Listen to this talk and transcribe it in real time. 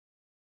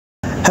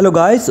Hello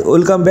guys,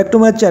 welcome back to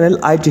my channel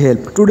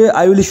ITHelp. Today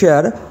I will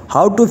share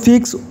how to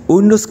fix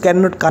Windows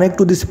cannot connect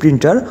to this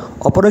printer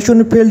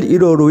operation failed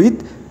error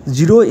with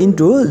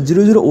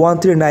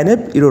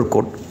 0x00139f error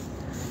code.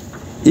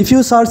 If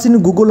you search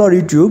in Google or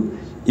YouTube,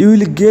 you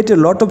will get a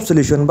lot of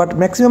solution, but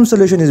maximum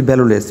solution is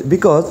valueless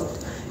because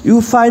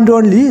you find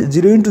only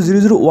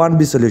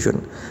 0x001b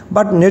solution.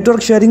 But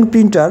network sharing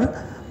printer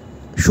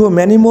show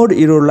many more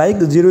error like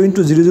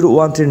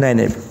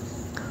 0x00139f.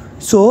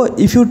 So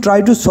if you try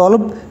to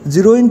solve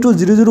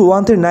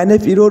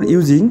 0x00139f error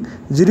using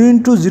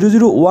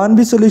 0x001b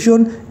solution,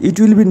 it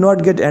will be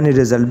not get any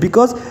result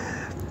because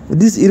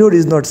this error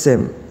is not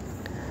same.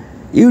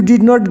 You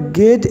did not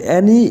get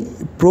any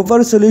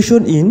proper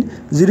solution in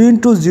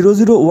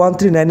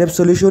 0x00139f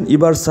solution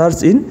ever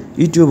search in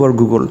YouTube or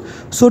Google.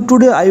 So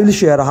today I will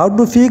share how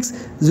to fix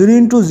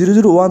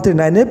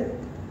 0x00139f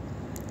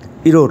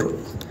error.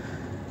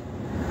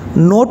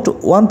 Note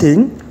one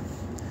thing.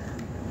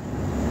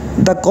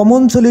 The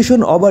common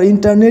solution over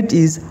internet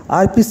is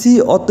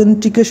RPC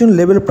authentication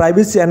level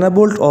privacy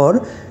enabled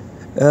or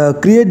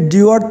create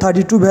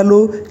DWORD32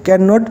 value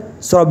cannot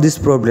solve this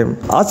problem.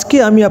 আজকে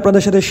আমি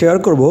আপনাদের সাথে share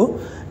করব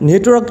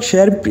network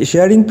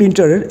sharing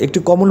প্রিন্টারের একটি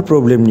common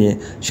problem নিয়ে।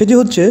 সেটি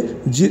হচ্ছে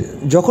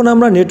যখন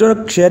আমরা নেটওয়ার্ক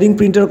শেয়ারিং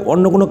প্রিন্টার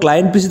অন্য কোনো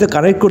ক্লায়েন্ট পিসিতে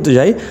কানেক্ট করতে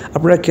যাই,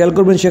 আপনারা খেয়াল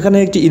করবেন সেখানে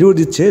একটি এরর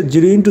দিচ্ছে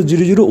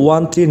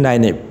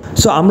 0x00139f।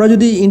 সো আমরা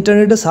যদি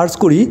ইন্টারনেটে সার্চ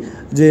করি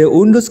যে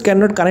Windows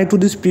cannot connect to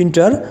this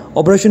printer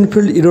operation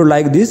failed error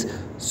like this,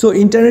 so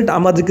internet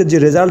আমাদেরকে যে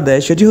রেজাল্ট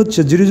দেয় সেটি হচ্ছে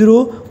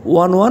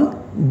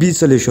 0x011b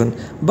সলিউশন।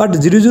 বাট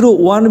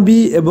 0x001b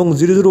এবং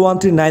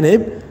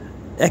 0x00139f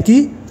একই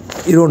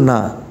এরর না।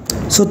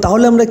 সো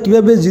তাহলে আমরা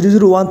কীভাবে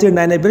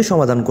 0x00139f এর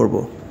সমাধান করব?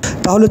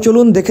 তাহলে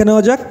চলুন দেখে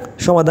নেওয়া যাক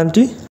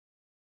সমাধানটি।